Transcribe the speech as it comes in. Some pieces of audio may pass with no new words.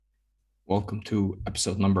Welcome to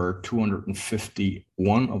episode number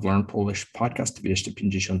 251 of Learn Polish Podcast.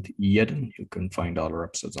 251. You can find all our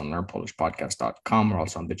episodes on learnpolishpodcast.com. We're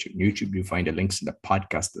also on BitChute and YouTube. You'll find the links in the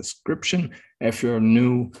podcast description. If you're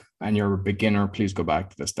new and you're a beginner, please go back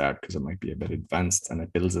to the start because it might be a bit advanced and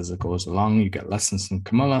it builds as it goes along. You get lessons from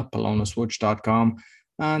Camilla, polonaswitch.com.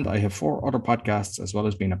 And I have 4 other podcasts as well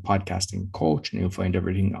as being a podcasting coach. And you'll find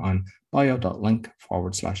everything on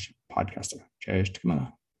bio.link/podcaster. Cześć,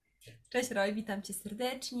 Camilla. Cześć Roy, witam Cię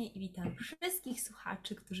serdecznie i witam wszystkich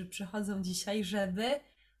słuchaczy, którzy przychodzą dzisiaj, żeby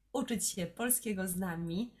uczyć się polskiego z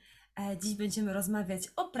nami. Dziś będziemy rozmawiać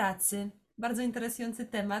o pracy. Bardzo interesujący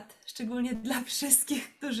temat, szczególnie dla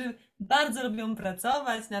wszystkich, którzy bardzo lubią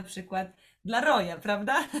pracować, na przykład dla Roya,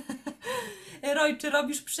 prawda? Roy, czy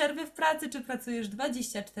robisz przerwy w pracy, czy pracujesz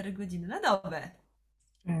 24 godziny na dobę?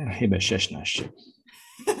 Chyba 16.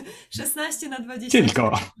 16 na 20.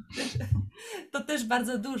 Tylko. To też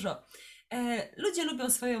bardzo dużo. Ludzie lubią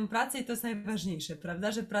swoją pracę i to jest najważniejsze,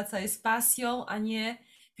 prawda? Że praca jest pasją, a nie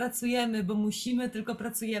pracujemy, bo musimy, tylko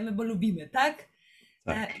pracujemy, bo lubimy, tak?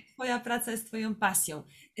 Tak. Twoja praca jest twoją pasją.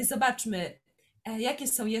 Zobaczmy, jakie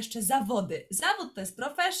są jeszcze zawody. Zawód to jest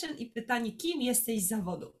profession i pytanie, kim jesteś z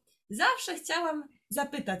zawodu? Zawsze chciałam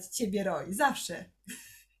zapytać Ciebie, Roy, zawsze.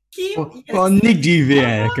 Kim Bo nikt nie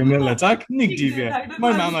wie, Kamila, tak? Nikt nie wie. Tak,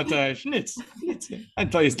 Moja mama też, nic. A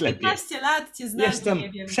to jest lepiej. 15 lat Cię znam, Jestem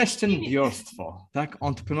nie wiem. przedsiębiorstwo, tak?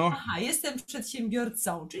 Entrepreneur. Aha, jestem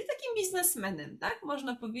przedsiębiorcą, czyli takim biznesmenem, tak?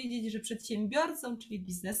 Można powiedzieć, że przedsiębiorcą, czyli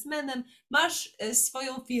biznesmenem, masz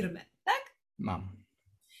swoją firmę, tak? Mam.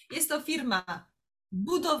 Jest to firma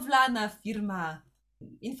budowlana, firma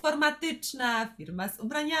informatyczna, firma z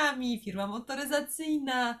ubraniami, firma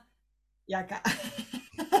motoryzacyjna. Jaka?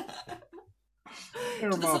 Czy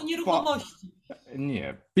to są nieruchomości?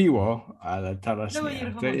 Nie, piło, ale teraz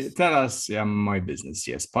nie. Teraz mój biznes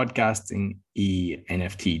jest podcasting i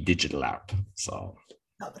NFT digital art. So,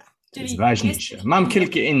 dobra. Czyli jest ważniejsze. Mam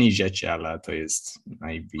kilka innych rzeczy, ale to jest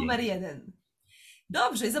numer 1.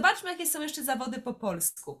 Dobrze, zobaczmy, jakie są jeszcze zawody po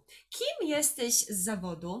polsku. Kim jesteś z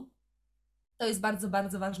zawodu? To jest bardzo,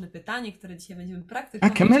 bardzo ważne pytanie, które dzisiaj będziemy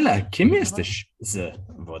praktykować. A Kamila, kim jesteś z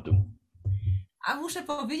zawodu? A muszę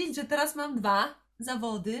powiedzieć, że teraz mam 2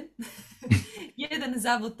 zawody. Jeden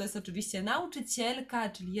zawód to jest oczywiście nauczycielka,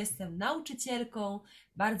 czyli jestem nauczycielką.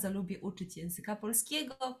 Bardzo lubię uczyć języka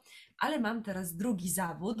polskiego, ale mam teraz drugi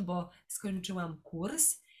zawód, bo skończyłam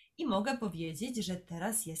kurs i mogę powiedzieć, że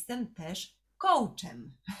teraz jestem też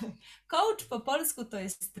coachem. Coach po polsku to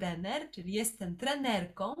jest trener, czyli jestem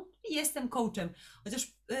trenerką i jestem coachem. Chociaż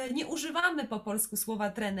nie używamy po polsku słowa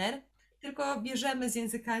trener, tylko bierzemy z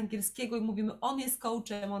języka angielskiego i mówimy on jest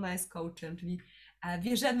coachem, ona jest coachem, czyli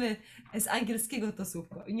bierzemy z angielskiego to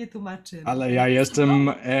słówko i nie tłumaczymy. Ale ja jestem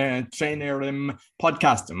trenerem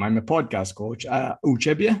podcastem, I'm a podcast coach. A u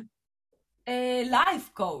Ciebie?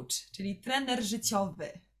 Life coach, czyli trener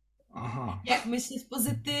życiowy. Aha. Jak myśleć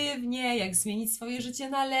pozytywnie, jak zmienić swoje życie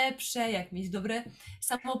na lepsze, jak mieć dobre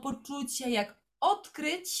samopoczucie, jak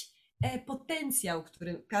odkryć potencjał,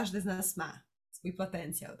 który każdy z nas ma. Swój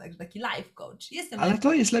potencjał, także taki life coach. Ale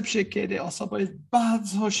to jest lepsze, kiedy osoba jest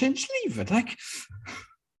bardzo szczęśliwa, tak?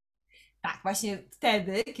 Tak, właśnie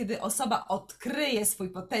wtedy, kiedy osoba odkryje swój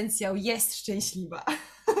potencjał, jest szczęśliwa.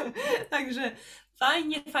 Także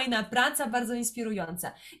fajna praca, bardzo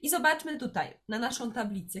inspirująca. I zobaczmy tutaj na naszą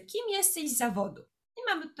tablicę, kim jesteś z zawodu. I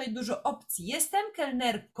mamy tutaj dużo opcji. Jestem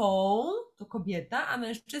kelnerką, to kobieta, a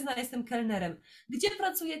mężczyzna jestem kelnerem. Gdzie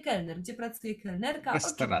pracuje kelner? Gdzie pracuje kelnerka?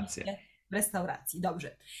 Restauracja. W restauracji,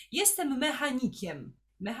 dobrze. Jestem mechanikiem.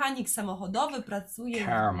 Mechanik samochodowy, pracuje...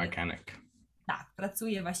 Car mechanic. Tak,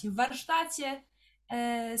 pracuje właśnie w warsztacie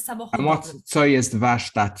samochodowym. A co jest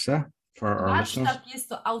warsztacie? Warsztat jest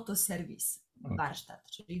to autoserwis.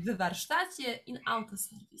 Warsztat, czyli w warsztacie in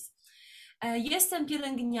autoserwis. Jestem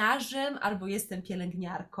pielęgniarzem albo jestem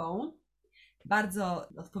pielęgniarką. Bardzo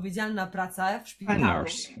odpowiedzialna praca w szpitalu.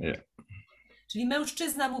 Czyli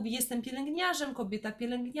mężczyzna mówi jestem pielęgniarzem, kobieta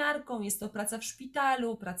pielęgniarką, jest to praca w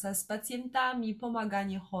szpitalu, praca z pacjentami,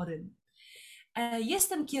 pomaganie chorym.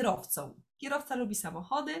 Jestem kierowcą. Kierowca lubi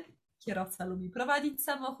samochody, kierowca lubi prowadzić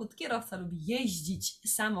samochód, kierowca lubi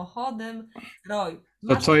jeździć samochodem. Roy,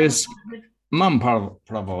 to jest, mam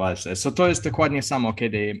prawo jazdy. To jest dokładnie samo,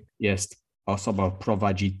 kiedy jest osoba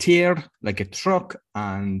prowadzi like a truck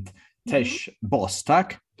and też bus,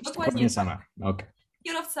 tak? Dokładnie samo. Okay.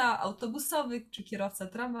 Kierowca autobusowy czy kierowca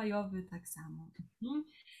tramwajowy, tak samo. Mhm.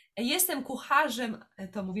 Jestem kucharzem,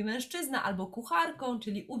 to mówi mężczyzna, albo kucharką,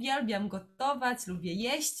 czyli uwielbiam gotować, lubię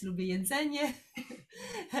jeść, lubię jedzenie,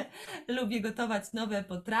 lubię gotować nowe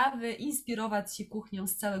potrawy, inspirować się kuchnią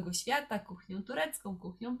z całego świata, kuchnią turecką,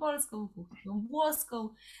 kuchnią polską, kuchnią włoską.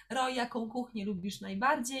 Roy, jaką kuchnię lubisz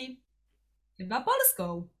najbardziej? Chyba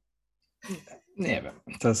polską. Nie wiem,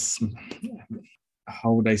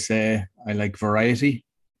 how would I say, I like variety.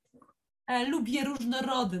 Lubię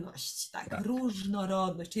różnorodność, tak,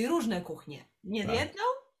 różnorodność, czyli różne kuchnie. Nie Tak. jedną,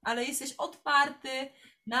 ale jesteś otwarty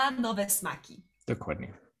na nowe smaki.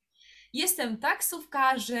 Dokładnie. Jestem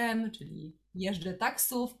taksówkarzem, czyli jeżdżę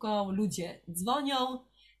taksówką, ludzie dzwonią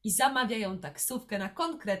i zamawiają taksówkę na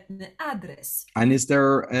konkretny adres. And is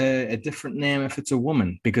there a different name if it's a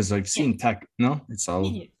woman? Because I've seen no, it's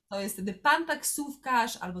all Nie. To jest wtedy pan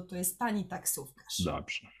taksówkarz albo to jest pani taksówkarz.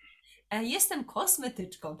 dobrze. Jestem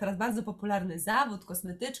kosmetyczką. Teraz bardzo popularny zawód,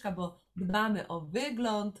 kosmetyczka, bo dbamy o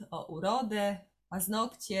wygląd, o urodę,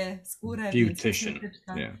 paznokcie, skórę. Beautician.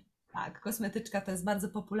 Yeah. Tak, kosmetyczka to jest bardzo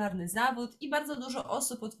popularny zawód i bardzo dużo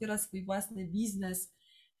osób otwiera swój własny biznes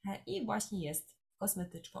i właśnie jest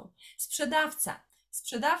kosmetyczką. Sprzedawca.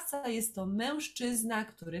 Sprzedawca jest to mężczyzna,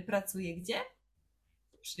 który pracuje gdzie?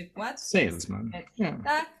 Przykład. Salesman. Yeah.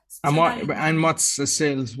 Tak. And what's a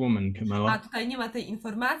saleswoman, Camilla? A tutaj nie ma tej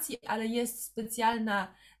informacji, ale jest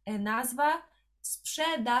specjalna nazwa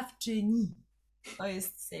sprzedawczyni. To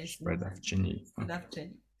jest saleswoman.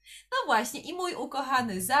 Sprzedawczyni. No właśnie, i mój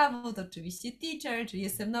ukochany zawód, oczywiście teacher, czyli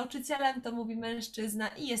jestem nauczycielem, to mówi mężczyzna,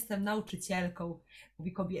 i jestem nauczycielką,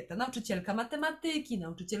 mówi kobieta. Nauczycielka matematyki,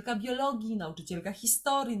 nauczycielka biologii, nauczycielka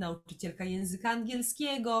historii, nauczycielka języka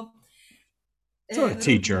angielskiego. So a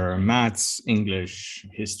teacher, maths, English,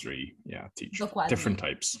 history, yeah, teacher. Dokładnie. Different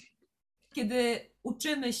types. Kiedy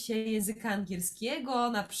uczymy się języka angielskiego,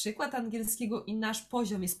 na przykład angielskiego, i nasz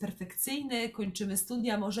poziom jest perfekcyjny, kończymy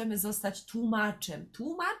studia, możemy zostać tłumaczem.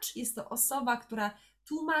 Tłumacz jest to osoba, która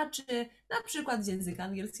tłumaczy na przykład z języka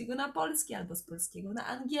angielskiego na polski albo z polskiego na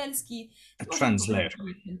angielski. A translator.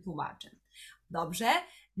 Tłumaczem. Dobrze,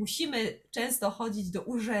 musimy często chodzić do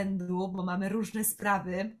urzędu, bo mamy różne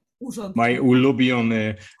sprawy. Urząd. Moje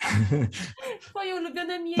ulubione. Twoje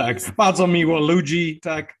ulubione miejsce. Tak, bardzo miło ludzi,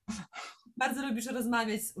 tak. Bardzo lubisz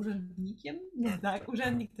rozmawiać z urzędnikiem? Nie, tak,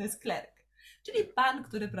 urzędnik to jest klerk. Czyli pan,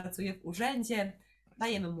 który pracuje w urzędzie,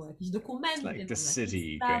 dajemy mu jakieś dokumenty. It's like the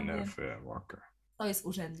city kind of worker. To jest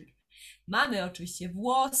urzędnik. Mamy oczywiście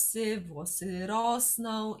włosy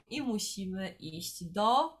rosną i musimy iść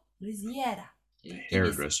do fryzjera.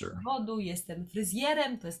 Hairdresser. Jestem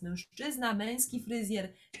fryzjerem, to jest mężczyzna, męski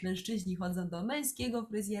fryzjer. Mężczyźni chodzą do męskiego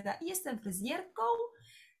fryzjera i jestem fryzjerką.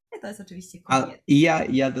 I to jest oczywiście kobieta. I ja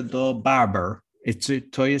jadę do barber.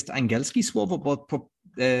 To jest angielskie słowo, bo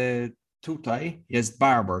tutaj jest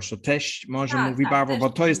barber, so też może mówi barber, bo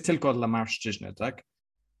to jest tylko dla mężczyzny, tak?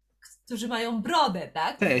 Którzy mają brodę,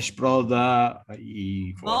 tak? Też broda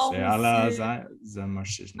i włosy, ale za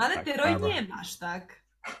mężczyznę. Ale ty, Roy, nie masz, tak?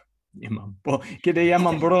 Nie mam, bo kiedy ja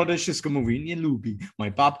mam brodę, wszystko mówi, nie lubi.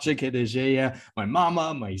 Moja babcia, kiedy żyje, moja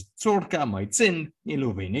mama, moja córka, mój syn, nie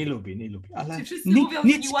lubi. Ale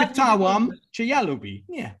nic pytałam, czy ja lubi.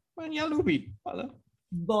 Nie, ja lubi, ale...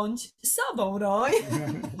 Bądź sobą, Roy.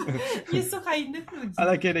 Nie słuchaj innych ludzi.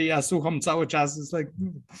 Ale kiedy ja słucham cały czas, jest like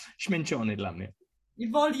śmięciony dla mnie.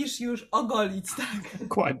 I wolisz już ogolić, tak?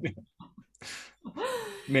 Dokładnie.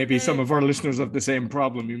 Maybe some of our listeners have the same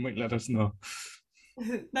problem, you might let us know.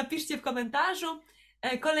 Napiszcie w komentarzu.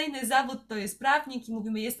 Kolejny zawód to jest prawnik i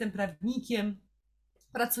mówimy, jestem prawnikiem,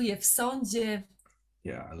 pracuję w sądzie.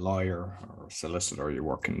 Yeah, a lawyer or solicitor, you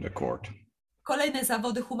work in the court. Kolejne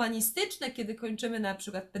zawody humanistyczne, kiedy kończymy na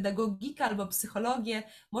przykład pedagogikę albo psychologię,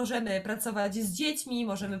 możemy pracować z dziećmi,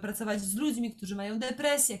 możemy pracować z ludźmi, którzy mają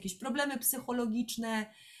depresję, jakieś problemy psychologiczne,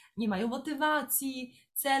 nie mają motywacji,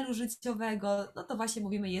 celu życiowego. No to właśnie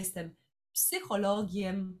mówimy, jestem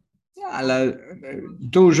psychologiem. Ale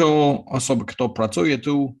dużo osób, kto pracuje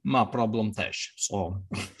tu, ma problem też. So,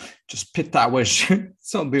 just pytałeś,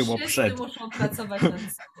 co było przed. Muszą pracować nad sobą.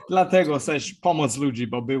 Dlatego chcesz pomóc ludzi,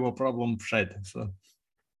 bo było problem przed. So.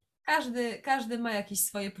 Każdy ma jakieś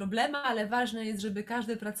swoje problemy, ale ważne jest, żeby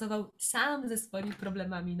każdy pracował sam ze swoimi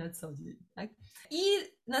problemami na co dzień. Tak? I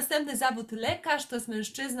następny zawód lekarz, to jest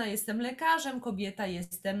mężczyzna, jestem lekarzem, kobieta,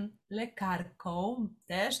 jestem lekarką.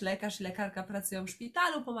 Też lekarz i lekarka pracują w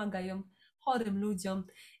szpitalu, pomagają chorym ludziom.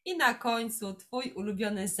 I na końcu twój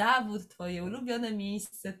ulubiony zawód, twoje ulubione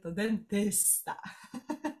miejsce to dentysta.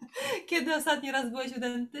 Kiedy ostatni raz byłeś u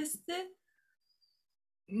dentysty?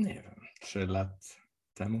 Nie wiem, 3 lat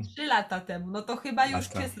temu. 3 lata temu, no to chyba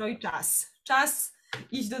już jest, Roy, czas. Czas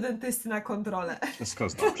iść do dentysty na kontrolę. Wszystko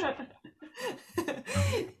jest dobrze.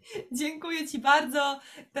 Dziękuję Ci bardzo.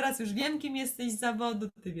 Teraz już wiem, kim jesteś z zawodu,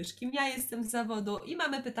 Ty wiesz, kim ja jestem z zawodu i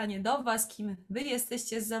mamy pytanie do Was, kim Wy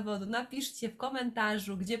jesteście z zawodu. Napiszcie w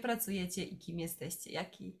komentarzu, gdzie pracujecie i kim jesteście,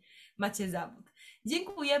 jaki macie zawód.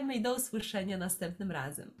 Dziękujemy i do usłyszenia następnym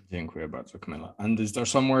razem. Dziękuję bardzo, Kamila. And is there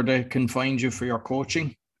somewhere they can find you for your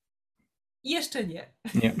coaching? Jeszcze nie.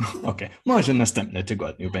 Nie? Okej. Może następny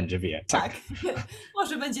tygodniu będzie wie. Tak.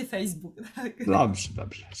 Może będzie Facebook. Tak. Dobrze.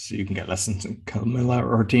 So you can get lessons in Camilla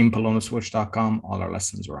or her team, polonaswitch.com. All our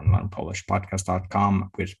lessons are on learnpolishpodcast.com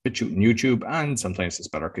with BitChute and YouTube. And sometimes it's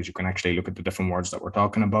better because you can actually look at the different words that we're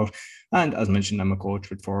talking about. And as mentioned, I'm a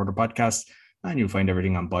coach with 4 other podcasts. And you'll find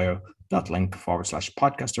everything on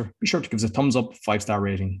bio.link/podcaster. Be sure to give us a thumbs up, 5-star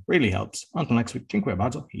rating. Really helps. Until next week, dziękuję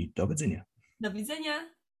bardzo i do widzenia. Do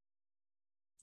widzenia.